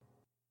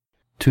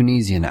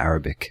Tunisian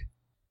Arabic.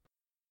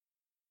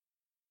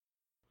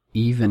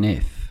 Even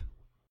if,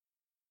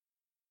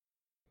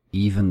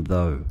 even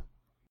though.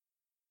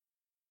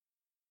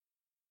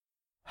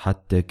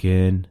 حتى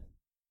كان،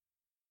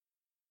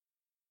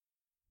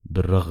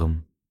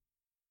 بالرغم.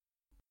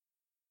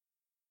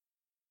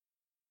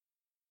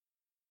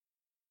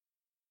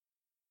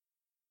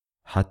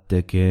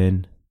 حتى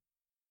كان،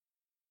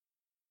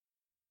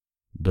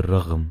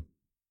 بالرغم.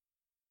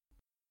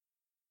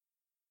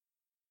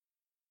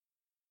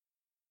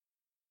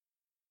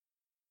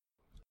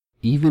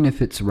 Even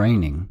if it's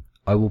raining,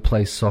 I will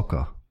play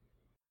soccer.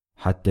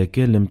 حتى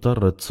كان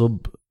المطر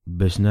تصب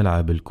باش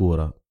نلعب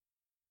الكورة.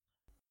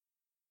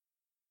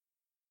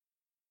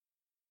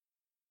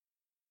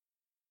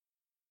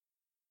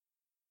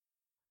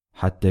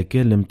 حتى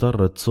كان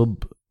المطر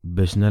تصب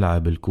باش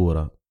نلعب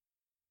الكورة.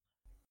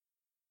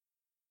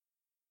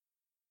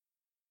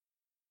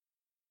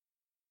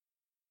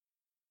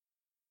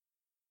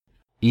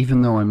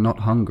 Even though I'm not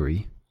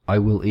hungry, I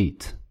will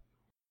eat.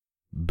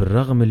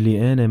 بالرغم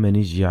اللي أنا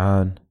مانيش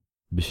جيعان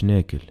باش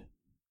ناكل.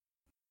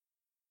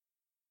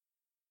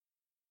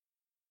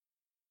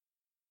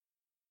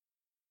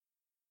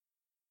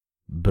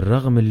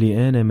 بالرغم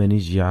اللي أنا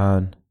مانيش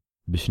جيعان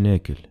باش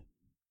ناكل.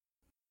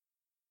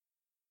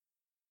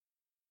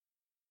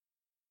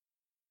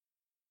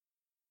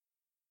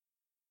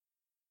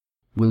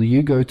 Will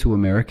you go to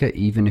America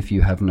even if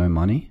you have no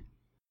money?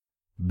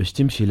 باش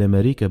تمشي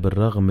لأمريكا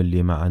بالرغم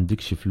اللي ما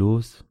عندكش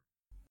فلوس؟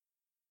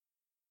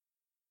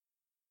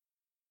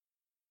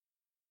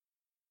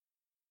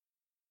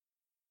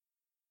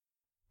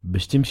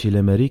 باش تمشي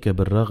لأمريكا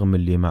بالرغم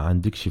اللي ما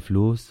عندكش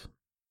فلوس؟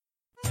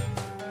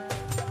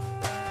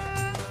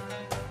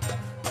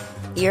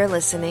 You're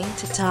listening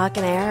to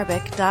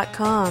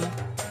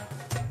TalkinArabic.com.